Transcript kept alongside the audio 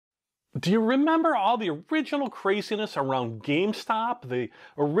Do you remember all the original craziness around GameStop, the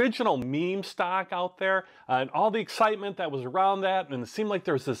original meme stock out there, and all the excitement that was around that? And it seemed like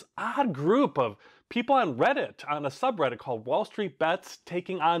there was this odd group of people on Reddit, on a subreddit called Wall Street Bets,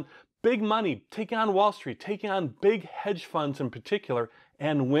 taking on big money, taking on Wall Street, taking on big hedge funds in particular,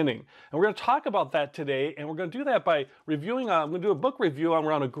 and winning. And we're going to talk about that today, and we're going to do that by reviewing, I'm going to do a book review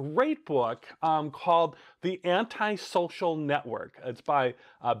around a great book called The Antisocial Network. It's by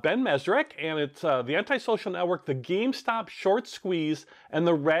Ben Mezrich, and it's The Antisocial Network, the GameStop Short Squeeze, and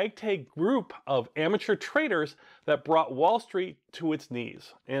the Ragtag group of amateur traders that brought Wall Street to its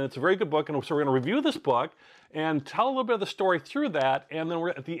knees. And it's a very good book, and so we're going to review this book and tell a little bit of the story through that, and then we're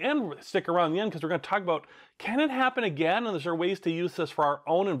at the end, stick around the end, because we're going to talk about, can it happen again, and is there ways to use this for our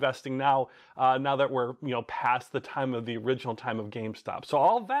own investing now, now that we're past the time of the original time of GameStop. So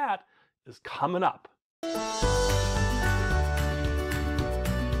all that is coming up.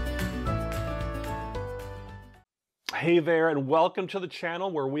 Hey there, and welcome to the channel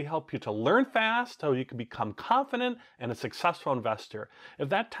where we help you to learn fast so you can become confident and a successful investor. If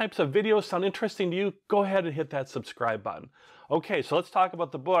that types of videos sound interesting to you, go ahead and hit that subscribe button. Okay, so let's talk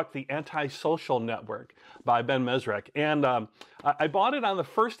about the book, The Antisocial Network by Ben Mezrich. And I bought it on the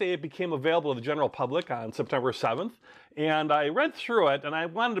first day it became available to the general public on September 7th. And I read through it, and I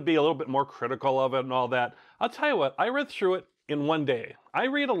wanted to be a little bit more critical of it and all that. I'll tell you what, I read through it in one day. I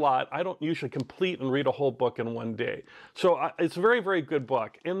read a lot. I don't usually complete and read a whole book in one day. So it's a very, very good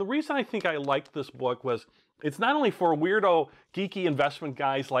book. And the reason I think I liked this book was it's not only for weirdo, geeky investment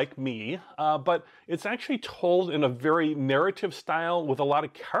guys like me, but it's actually told in a very narrative style with a lot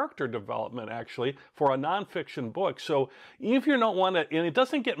of character development, actually, for a nonfiction book. So if you don't want to, and it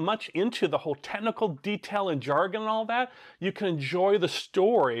doesn't get much into the whole technical detail and jargon and all that, you can enjoy the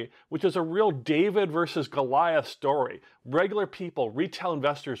story, which is a real David versus Goliath story. Regular people, retail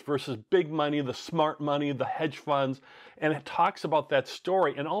investors versus big money, the smart money, the hedge funds. And it talks about that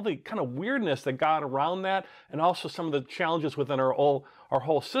story and all the kind of weirdness that got around that, and also some of the challenges within our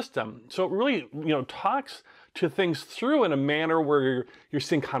whole system. So it really, talks to things through in a manner where you're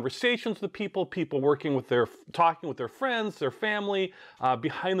seeing conversations with people working with talking with their friends, their family,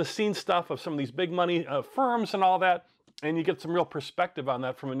 behind the scenes stuff of some of these big money firms and all that. And you get some real perspective on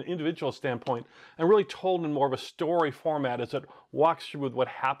that from an individual standpoint, and really told in more of a story format as it walks through with what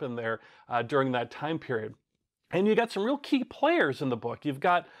happened there during that time period. And you got some real key players in the book. You've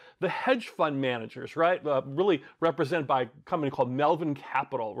got the hedge fund managers, right? Really represented by a company called Melvin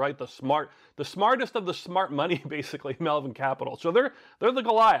Capital, right? The smartest of the smart money, basically, Melvin Capital. So they're the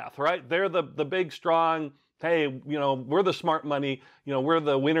Goliath, right? They're the big, strong, hey, we're the smart money, we're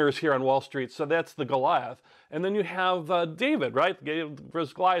the winners here on Wall Street. So that's the Goliath. And then you have David, right?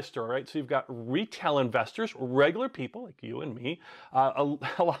 Versus Goliath story, right? So you've got retail investors, regular people like you and me. A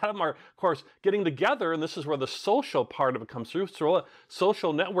lot of them are, of course, getting together, and this is where the social part of it comes through. So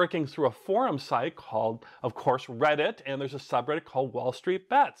social networking through a forum site called, of course, Reddit, and there's a subreddit called Wall Street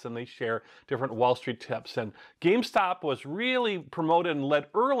Bets, and they share different Wall Street tips. And GameStop was really promoted and led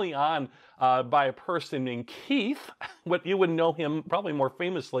early on by a person named Keith, what you would know him probably more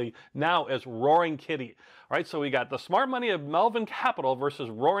famously now as Roaring Kitty. Right, so we got the smart money of Melvin Capital versus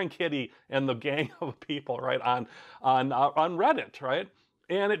Roaring Kitty and the gang of people, right, on Reddit, right?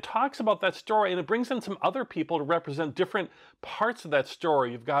 And it talks about that story, and it brings in some other people to represent different parts of that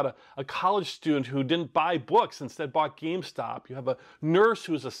story. You've got a college student who didn't buy books, instead bought GameStop. You have a nurse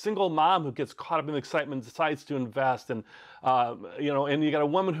who's a single mom who gets caught up in excitement and decides to invest. And, and you got a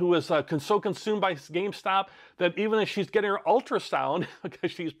woman who is so consumed by GameStop that even if she's getting her ultrasound,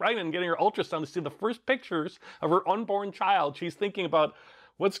 because she's pregnant and getting her ultrasound to see the first pictures of her unborn child, she's thinking about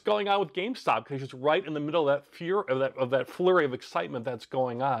what's going on with GameStop, because she's right in the middle of that flurry of excitement that's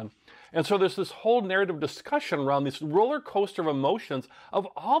going on. And so there's this whole narrative discussion around this roller coaster of emotions of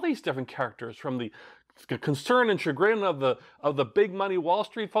all these different characters, from the concern and chagrin of the big money Wall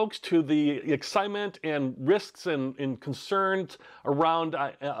Street folks to the excitement and risks and concerns around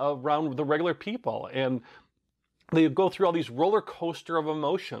the regular people. And they go through all these roller coaster of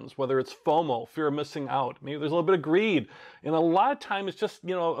emotions, whether it's FOMO, fear of missing out. Maybe there's a little bit of greed. And a lot of time it's just,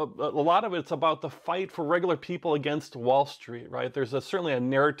 a lot of it's about the fight for regular people against Wall Street, right? There's certainly a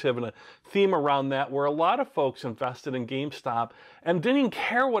narrative and a theme around that where a lot of folks invested in GameStop and didn't even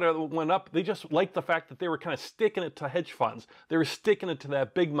care what went up. They just liked the fact that they were kind of sticking it to hedge funds. They were sticking it to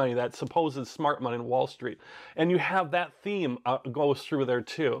that big money, that supposed smart money in Wall Street. And you have that theme goes through there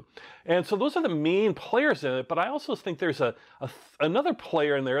too. And so those are the main players in it, but I also think there's another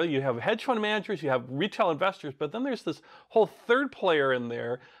player in there. You have hedge fund managers, you have retail investors, but then there's this whole third player in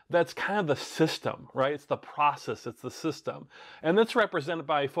there that's kind of the system, right? It's the process, it's the system. And that's represented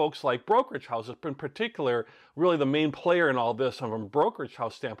by folks like brokerage houses, in particular, really the main player in all this from a brokerage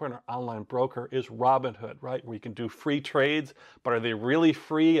house standpoint, our online broker, is Robinhood, right? Where you can do free trades, but are they really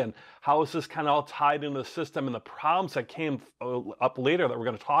free? And how is this kind of all tied into the system and the problems that came up later that we're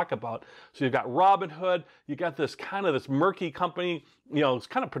going to talk about? So you've got Robinhood, you got this kind of this murky company, it's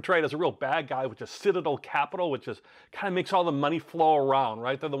kind of portrayed as a real bad guy, which is Citadel Capital, which is kind of makes all the money flow around,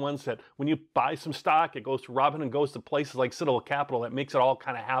 right? They're the ones that when you buy some stock, it goes to Robinhood and goes to places like Citadel Capital that makes it all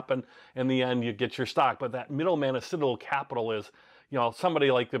kind of happen. In the end, you get your stock. But that middleman of Citadel Capital is, somebody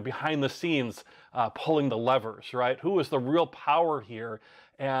like the behind the scenes pulling the levers, right? Who is the real power here?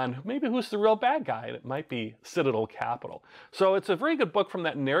 And maybe who's the real bad guy? It might be Citadel Capital. So it's a very good book from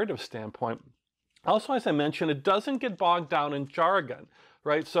that narrative standpoint. Also, as I mentioned, it doesn't get bogged down in jargon,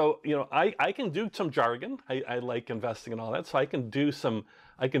 right? So, I can do some jargon. I like investing and all that, so I can do some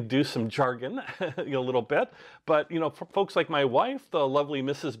jargon a little bit. But, for folks like my wife, the lovely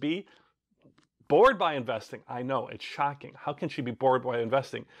Mrs. B, bored by investing. I know, it's shocking. How can she be bored by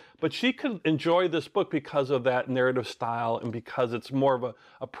investing? But she could enjoy this book because of that narrative style and because it's more of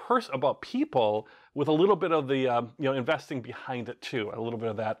a person about people with a little bit of the investing behind it too, a little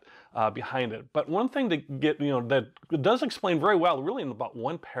bit of that behind it. But one thing to get, that does explain very well, really in about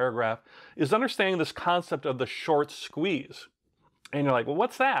one paragraph, is understanding this concept of the short squeeze. And you're like, well,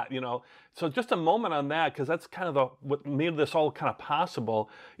 what's that? So just a moment on that, because that's kind of what made this all kind of possible,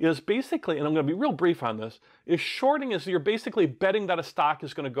 is basically, and I'm going to be real brief on this, is shorting is you're basically betting that a stock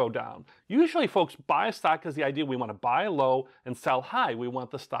is going to go down. Usually folks buy a stock because the idea we want to buy low and sell high. We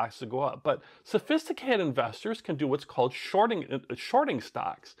want the stocks to go up. But sophisticated investors can do what's called shorting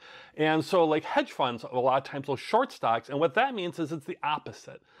stocks. And so like hedge funds, a lot of times will short stocks. And what that means is it's the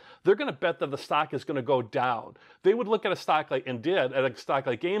opposite. They're going to bet that the stock is going to go down. They would look at a stock like, and did, at a stock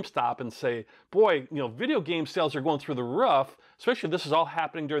like GameStop and say, boy, video game sales are going through the roof, especially this is all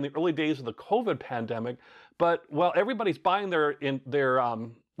happening during the early days of the COVID pandemic. But while everybody's buying their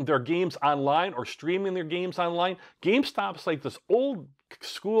games online or streaming their games online, GameStop's like this old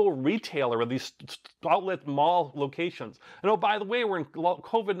school retailer with these outlet mall locations. And oh, by the way, we're in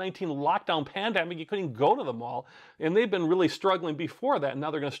COVID-19 lockdown pandemic. You couldn't even go to the mall. And they've been really struggling before that. And now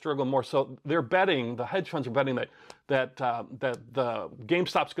they're going to struggle more. So they're betting, the hedge funds are betting that the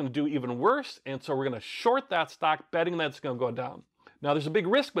GameStop's going to do even worse. And so we're going to short that stock, betting that it's going to go down. Now, there's a big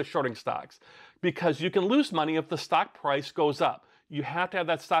risk with shorting stocks because you can lose money if the stock price goes up. You have to have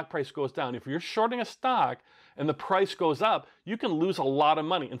that stock price goes down. If you're shorting a stock and the price goes up, you can lose a lot of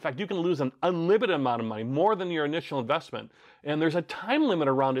money. In fact, you can lose an unlimited amount of money, more than your initial investment. And there's a time limit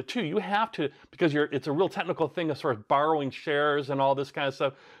around it too. You have to, because it's a real technical thing as far as borrowing shares and all this kind of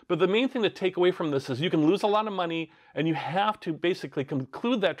stuff. But the main thing to take away from this is you can lose a lot of money and you have to basically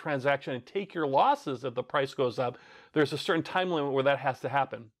conclude that transaction and take your losses if the price goes up. There's a certain time limit where that has to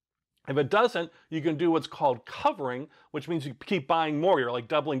happen. If it doesn't, you can do what's called covering, which means you keep buying more. You're like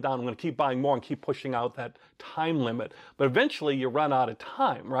doubling down. I'm going to keep buying more and keep pushing out that time limit. But eventually you run out of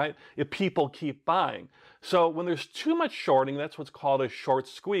time, right? If people keep buying. So when there's too much shorting, that's what's called a short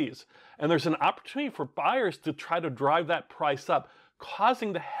squeeze. And there's an opportunity for buyers to try to drive that price up,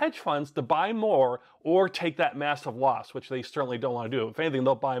 causing the hedge funds to buy more or take that massive loss, which they certainly don't want to do. If anything,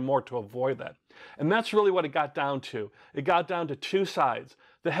 they'll buy more to avoid that. And that's really what it got down to. It got down to two sides.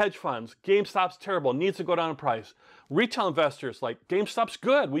 The hedge funds, GameStop's terrible, needs to go down in price. Retail investors, like GameStop's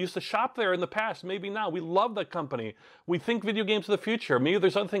good. We used to shop there in the past, maybe now. We love the company. We think video games are the future. Maybe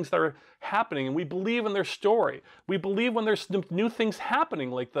there's other things that are happening, and we believe in their story. We believe when there's new things happening,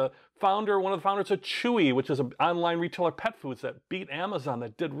 like one of the founders of Chewy, which is an online retailer pet foods that beat Amazon,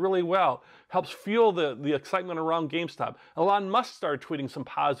 that did really well, helps fuel the excitement around GameStop. Elon Musk started tweeting some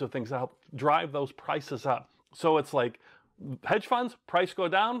positive things that help drive those prices up. So it's like, hedge funds, price go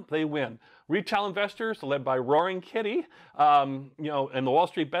down, they win. Retail investors, led by Roaring Kitty, and the Wall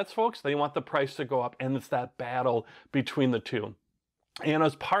Street Bets folks, they want the price to go up, and it's that battle between the two. And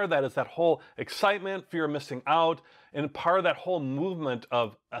as part of that is that whole excitement, fear of missing out, and part of that whole movement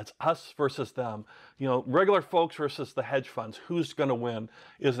of it's us versus them. Regular folks versus the hedge funds. Who's going to win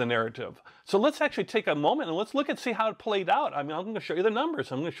is the narrative. So let's actually take a moment and let's look and see how it played out. I'm going to show you the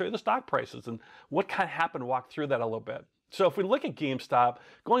numbers. I'm going to show you the stock prices and what kind of happened, walk through that a little bit. So if we look at GameStop,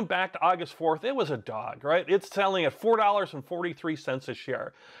 going back to August 4th, it was a dog, right? It's selling at $4.43 a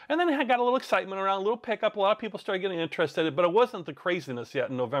share. And then it got a little excitement around, a little pickup. A lot of people started getting interested, but it wasn't the craziness yet.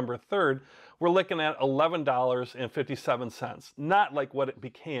 On November 3rd, we're looking at $11.57, not like what it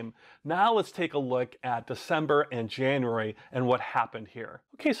became. Now let's take a look at December and January and what happened here.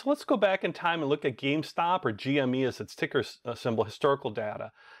 Okay, so let's go back in time and look at GameStop, or GME as its ticker symbol, historical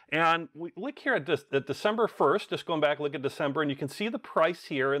data. And we look here at December 1st, just going back, look at December, and you can see the price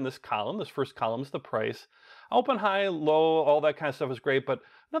here in this column. This first column is the price. Open, high, low, all that kind of stuff is great, but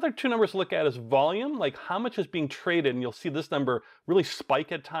another two numbers to look at is volume, like how much is being traded, and you'll see this number really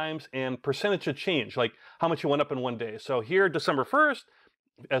spike at times, and percentage of change, like how much it went up in one day. So here, December 1st,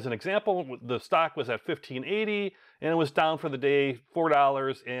 as an example, the stock was at 1580, and it was down for the day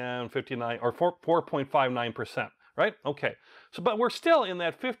 $4.59 or 4.59%. Right? Okay. So, but we're still in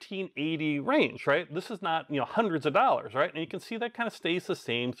that 1580 range, right? This is not, hundreds of dollars, right? And you can see that kind of stays the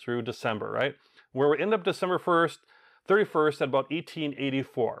same through December, right? Where we end up December 1st, 31st at about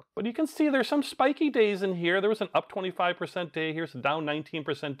 1884. But you can see there's some spiky days in here. There was an up 25% day. Here's a down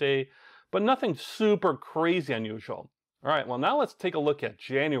 19% day, but nothing super crazy unusual. All right. Well, now let's take a look at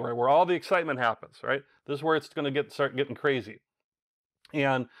January, where all the excitement happens, right? This is where it's going to start getting crazy.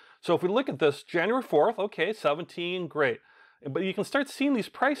 And so if we look at this, January 4th, okay, 17, great. But you can start seeing these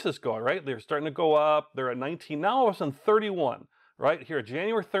prices go, right? They're starting to go up. They're at 19. Now all of a sudden 31, right? Here,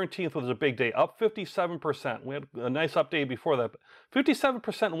 January 13th was a big day, up 57%. We had a nice up day before that. But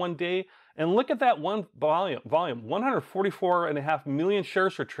 57% in one day. And look at that one volume. 144.5 million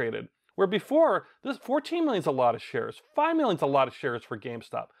shares were traded. Where before, this 14 million is a lot of shares. 5 million is a lot of shares for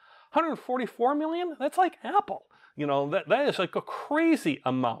GameStop. 144 million? That's like Apple. That is like a crazy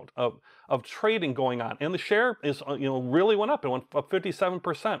amount of trading going on. And the share is, really went up. It went up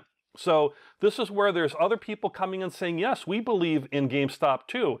 57%. So this is where there's other people coming and saying, yes, we believe in GameStop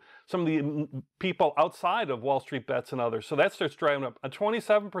too. Some of the people outside of Wall Street Bets and others. So that starts driving up a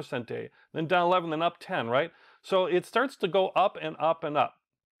 27% day, then down 11, then up 10, right? So it starts to go up and up and up,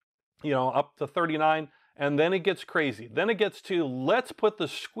 up to 39. And then it gets crazy. Then it gets to, let's put the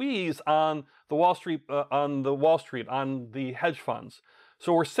squeeze on the Wall Street, on the hedge funds.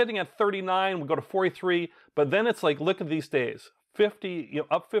 So we're sitting at 39, we go to 43, but then it's like, look at these days. 50,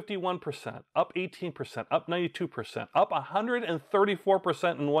 up 51%, up 18%, up 92%, up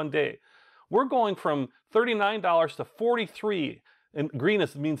 134% in one day. We're going from $39 to 43, and green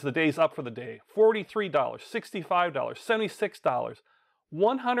means the day's up for the day. $43, $65, $76.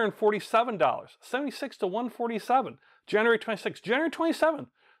 $147, 76 to 147. January 26th, January 27th,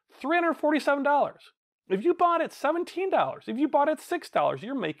 $347. If you bought at $17, if you bought at $6,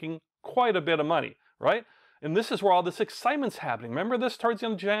 you're making quite a bit of money, right? And this is where all this excitement's happening. Remember this towards the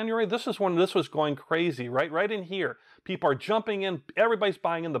end of January? This is when this was going crazy, right? Right in here. People are jumping in. Everybody's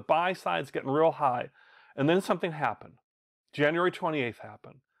buying in. The buy side's getting real high. And then something happened. January 28th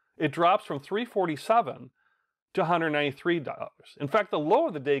happened. It drops from $347 to $193. In fact, the low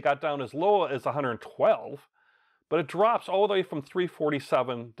of the day got down as low as $112, but it drops all the way from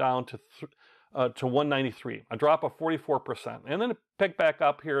 $347 down to $193, a drop of 44%. And then it picked back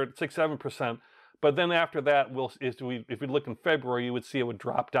up here at 6-7%. But then after that, if we look in February, you would see it would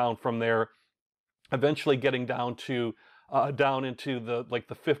drop down from there, eventually getting down to down into the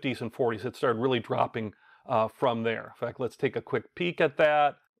 50s and 40s. It started really dropping from there. In fact, let's take a quick peek at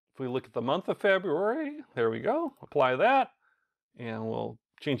that. If we look at the month of February, there we go, apply that, and we'll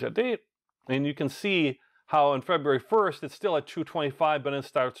change that date. And you can see how on February 1st, it's still at 225, but it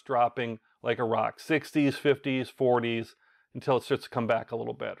starts dropping like a rock, 60s, 50s, 40s, until it starts to come back a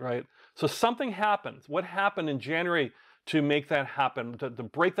little bit, right? So something happens. What happened in January to make that happen, to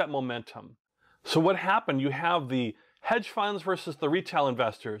break that momentum? So what happened? You have the hedge funds versus the retail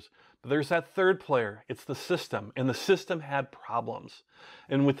investors. But there's that third player. It's the system. And the system had problems.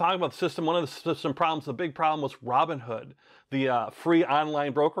 And we talk about the system. One of the system problems, the big problem was Robinhood, the free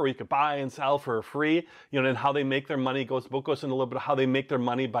online broker where you could buy and sell for free, and how they make their money. Book goes into a little bit of how they make their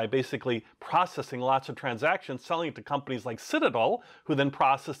money by basically processing lots of transactions, selling it to companies like Citadel, who then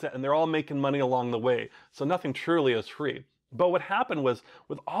process it, and they're all making money along the way. So nothing truly is free. But what happened was,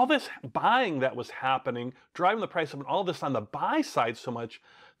 with all this buying that was happening, driving the price up, and all this on the buy side so much,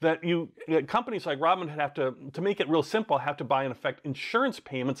 that companies like Robinhood have to make it real simple, have to buy, in effect, insurance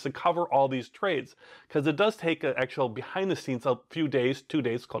payments to cover all these trades. Because it does take an actual behind the scenes, a few days, 2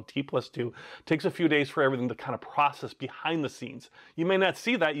 days, called T+2, takes a few days for everything to kind of process behind the scenes. You may not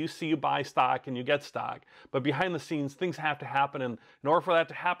see that. You buy stock and you get stock. But behind the scenes, things have to happen. And in order for that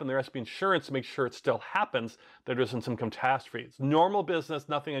to happen, there has to be insurance to make sure it still happens, that there isn't some catastrophe. It's normal business,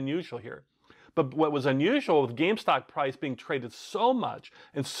 nothing unusual here. But what was unusual with GameStop price being traded so much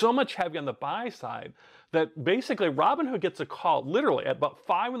and so much heavy on the buy side that basically Robinhood gets a call literally at about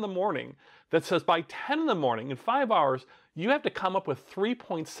 5 in the morning that says by 10 in the morning, in 5 hours, you have to come up with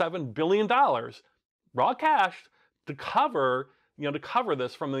 $3.7 billion raw cash to cover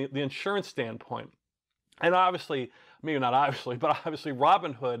this from the insurance standpoint. And obviously, maybe not obviously, but obviously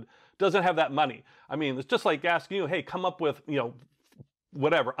Robinhood doesn't have that money. I mean, it's just like asking you, hey, come up with,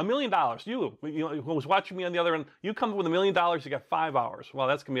 whatever, $1 million. You know, who was watching me on the other end, you come up with $1 million, you got 5 hours. Well,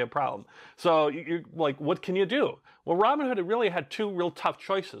 that's going to be a problem. So you're like, what can you do? Well, Robinhood really had two real tough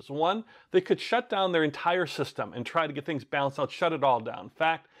choices. One, they could shut down their entire system and try to get things balanced out, shut it all down. In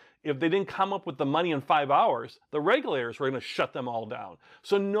fact, if they didn't come up with the money in 5 hours, the regulators were going to shut them all down.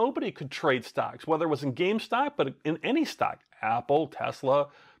 So nobody could trade stocks, whether it was in GameStop, but in any stock, Apple, Tesla,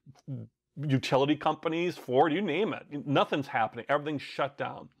 utility companies, Ford, you name it. Nothing's happening. Everything's shut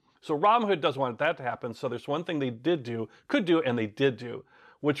down. So Robinhood doesn't want that to happen. So there's one thing they could do, and they did do,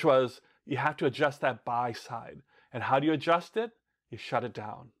 which was you have to adjust that buy side. And how do you adjust it? You shut it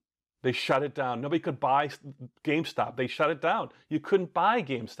down. They shut it down. Nobody could buy GameStop. They shut it down. You couldn't buy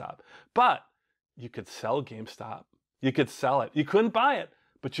GameStop, but you could sell GameStop. You could sell it. You couldn't buy it,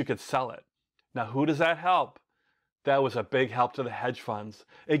 but you could sell it. Now, who does that help? That was a big help to the hedge funds.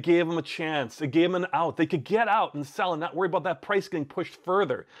 It gave them a chance. It gave them an out. They could get out and sell and not worry about that price getting pushed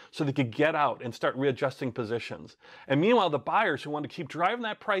further, so they could get out and start readjusting positions. And meanwhile, the buyers who wanted to keep driving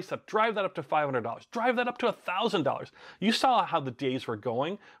that price up, drive that up to $500, drive that up to $1,000. You saw how the days were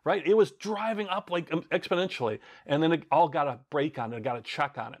going, right? It was driving up like exponentially. And then it all got a break on it, it got a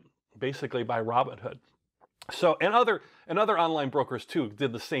check on it, basically by Robinhood. So, and other online brokers too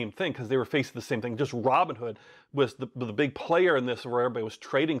did the same thing because they were facing the same thing. Just Robinhood was the big player in this, where everybody was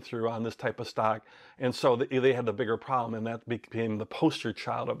trading through on this type of stock. And so they had the bigger problem, and that became the poster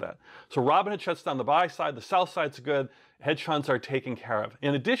child of that. So Robinhood shuts down the buy side, the sell side's good, hedge funds are taken care of.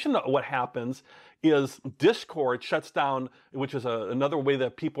 In addition to what happens is Discord shuts down, which is another way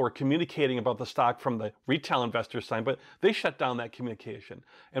that people are communicating about the stock from the retail investor side, but they shut down that communication.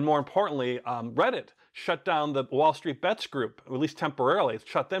 And more importantly, Reddit shut down the Wall Street Bets group, at least temporarily. It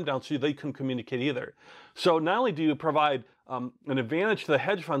shut them down so they couldn't communicate either. So not only do you provide an advantage to the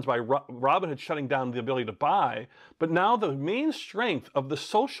hedge funds by Robinhood shutting down the ability to buy, but now the main strength of the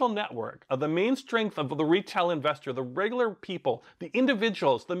social network, of the main strength of the retail investor, the regular people, the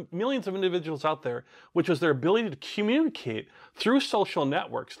individuals, the millions of individuals out there, which is their ability to communicate through social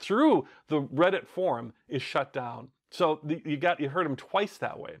networks, through the Reddit forum, is shut down. So you heard him twice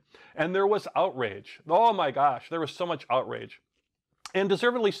that way. And there was outrage. Oh my gosh, there was so much outrage. And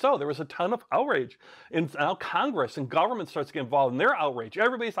deservedly so. There was a ton of outrage. And now Congress and government starts to get involved in their outrage.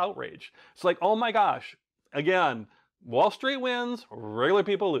 Everybody's outraged. It's like, oh my gosh, again, Wall Street wins, regular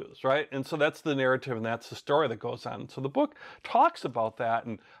people lose, right? And so that's the narrative, and that's the story that goes on. So the book talks about that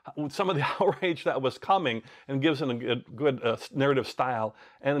and some of the outrage that was coming, and gives it a good narrative style,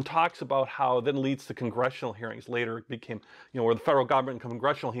 and talks about how it then leads to congressional hearings. Later it became, where the federal government and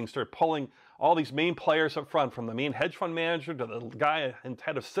congressional hearings started pulling all these main players up front, from the main hedge fund manager to the guy and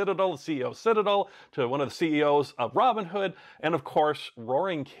head of Citadel, the CEO of Citadel, to one of the CEOs of Robinhood, and of course,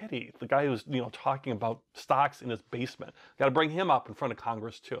 Roaring Kitty, the guy who's talking about stocks in his basement. Got to bring him up in front of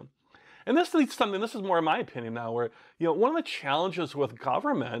Congress too. And this leads to something, this is more in my opinion now, where, one of the challenges with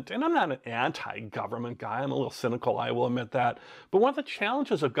government, and I'm not an anti-government guy, I'm a little cynical, I will admit that, but one of the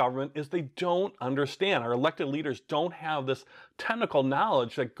challenges of government is they don't understand. Our elected leaders don't have this technical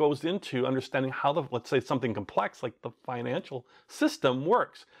knowledge that goes into understanding how let's say something complex like the financial system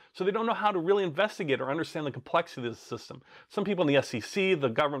works. So they don't know how to really investigate or understand the complexity of the system. Some people in the SEC, the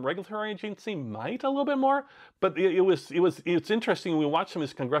government regulatory agency, might a little bit more, but it's interesting when we watch some of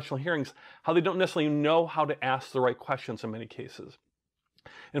these congressional hearings how they don't necessarily know how to ask the right questions in many cases.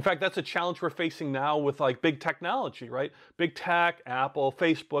 In fact, that's a challenge we're facing now with like big technology, right? Big tech, Apple,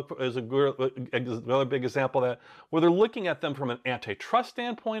 Facebook is another big example of that, where they're looking at them from an antitrust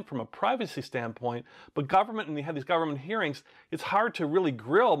standpoint, from a privacy standpoint, but government, and you have these government hearings, it's hard to really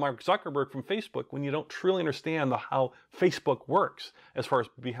grill Mark Zuckerberg from Facebook when you don't truly understand how Facebook works as far as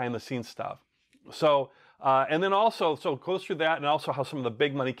behind the scenes stuff. So, and then also, so it goes through that, and also how some of the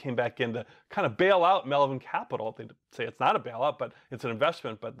big money came back in to kind of bail out Melvin Capital. They say it's not a bailout, but it's an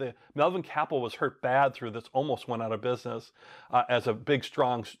investment. But the Melvin Capital was hurt bad through this, almost went out of business as a big,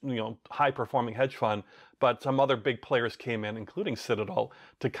 strong, high-performing hedge fund. But some other big players came in, including Citadel,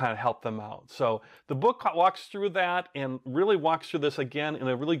 to kind of help them out. So the book walks through that and really walks through this again in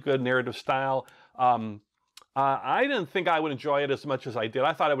a really good narrative style. I didn't think I would enjoy it as much as I did.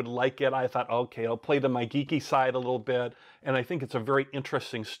 I thought I would like it. I thought, okay, I'll play to my geeky side a little bit. And I think it's a very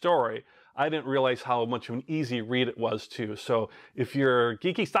interesting story. I didn't realize how much of an easy read it was too. So if you're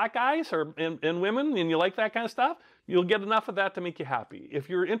geeky stock guys and women and you like that kind of stuff, you'll get enough of that to make you happy. If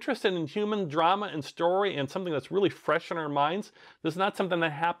you're interested in human drama and story and something that's really fresh in our minds, this is not something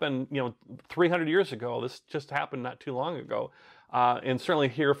that happened, 300 years ago. This just happened not too long ago. and certainly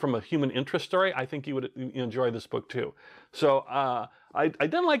hear from a human interest story, I think you would enjoy this book too. So I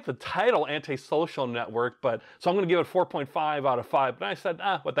didn't like the title, Antisocial Network, but so I'm going to give it 4.5 out of 5. But I said,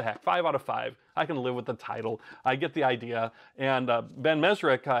 what the heck, 5 out of 5. I can live with the title. I get the idea. And Ben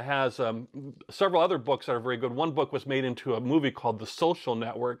Mezrich has several other books that are very good. One book was made into a movie called The Social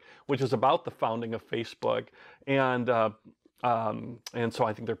Network, which is about the founding of Facebook. And so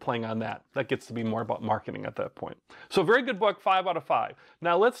I think they're playing on that. That gets to be more about marketing at that point. So very good book, 5 out of 5.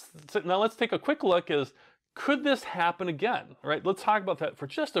 Now let's take a quick look. Could this happen again? Right? Let's talk about that for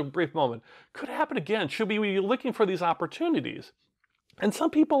just a brief moment. Could it happen again? Should we be looking for these opportunities? And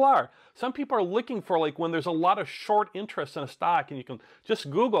some people are. Some people are looking for, like, when there's a lot of short interest in a stock, and you can just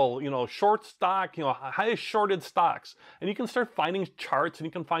Google, short stock, highest shorted stocks, and you can start finding charts, and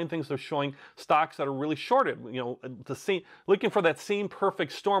you can find things that are showing stocks that are really shorted. Looking for that same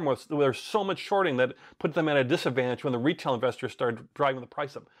perfect storm where there's so much shorting that put them at a disadvantage when the retail investors started driving the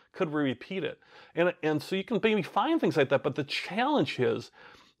price up. Could we repeat it? And so you can maybe find things like that, but the challenge is,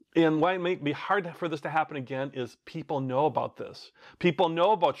 and why it may be hard for this to happen again, is people know about this. People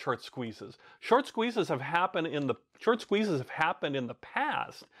know about short squeezes. Short squeezes have happened in the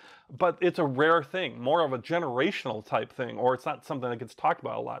past, but it's a rare thing, more of a generational type thing, or it's not something that gets talked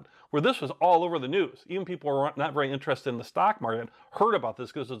about a lot. Where this was all over the news. Even people who are not very interested in the stock market heard about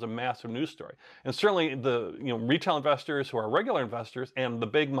this because it was a massive news story. And certainly the retail investors who are regular investors and the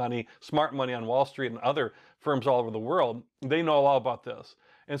big money, smart money on Wall Street and other firms all over the world, they know all about this.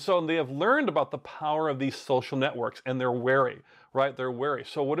 And so they have learned about the power of these social networks, and they're wary, right? They're wary.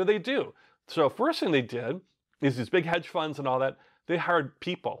 So what do? So first thing they did is these big hedge funds and all that, they hired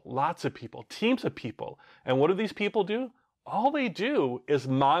people, lots of people, teams of people. And what do these people do? All they do is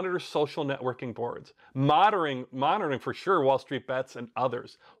monitor social networking boards, monitoring for sure Wall Street Bets and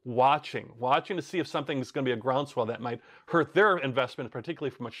others, watching to see if something is going to be a groundswell that might hurt their investment,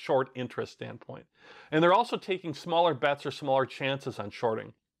 particularly from a short interest standpoint. And they're also taking smaller bets or smaller chances on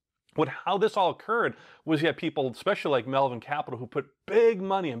shorting. How this all occurred was you had people, especially like Melvin Capital, who put big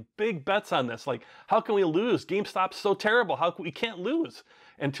money and big bets on this. Like, how can we lose? GameStop's so terrible. We can't lose?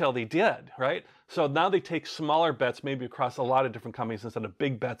 Until they did, right? So now they take smaller bets, maybe across a lot of different companies instead of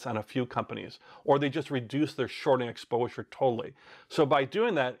big bets on a few companies, or they just reduce their shorting exposure totally. So by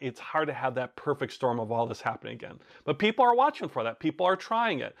doing that, it's hard to have that perfect storm of all this happening again. But people are watching for that. People are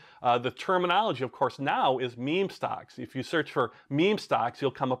trying it. The terminology, of course, now is meme stocks. If you search for meme stocks,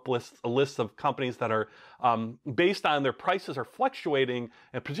 you'll come up with a list of companies that are based on their prices are fluctuating,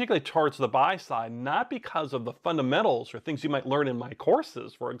 and particularly towards the buy side, not because of the fundamentals or things you might learn in my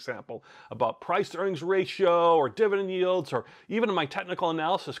courses, for example, about price earnings ratio or dividend yields, or even in my technical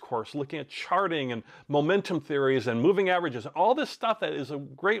analysis course, looking at charting and momentum theories and moving averages, all this stuff that is a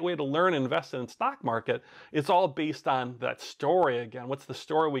great way to learn and invest in the stock market. It's all based on that story again. What's the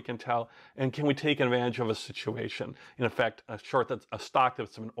story we can tell, and can we take advantage of a situation? In effect, a stock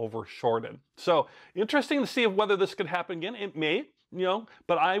that's been over shorted. So interesting to see whether this could happen again. It may,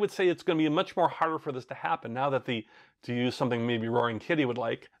 but I would say it's going to be much more harder for this to happen now that to use something maybe Roaring Kitty would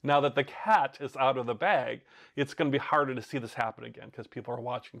like, now that the cat is out of the bag, it's going to be harder to see this happen again because people are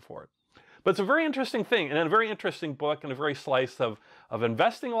watching for it. But it's a very interesting thing, and a very interesting book, and a very slice of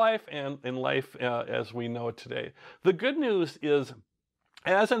investing life and in life as we know it today. The good news is,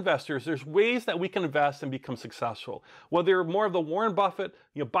 as investors, there's ways that we can invest and become successful. Whether you're more of the Warren Buffett,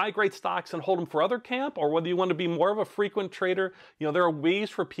 buy great stocks and hold them for other camp, or whether you want to be more of a frequent trader, there are ways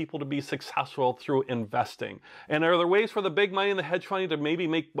for people to be successful through investing. And are there ways for the big money and the hedge fund to maybe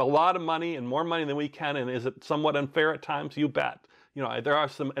make a lot of money and more money than we can? And is it somewhat unfair at times? You bet. There are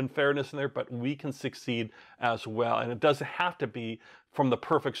some unfairness in there, but we can succeed as well. And it doesn't have to be from the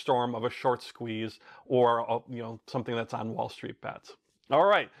perfect storm of a short squeeze or, something that's on Wall Street Bets. All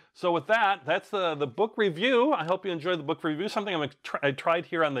right, so with that, that's the book review. I hope you enjoyed the book review, something I tried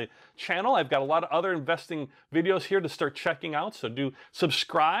here on the channel. I've got a lot of other investing videos here to start checking out, so do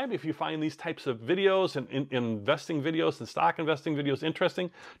subscribe if you find these types of videos and investing videos and stock investing videos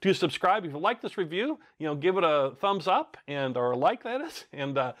interesting. Do subscribe. If you like this review, give it a thumbs up or like that is.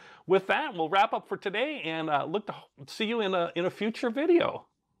 And with that, we'll wrap up for today and look to see you in a future video.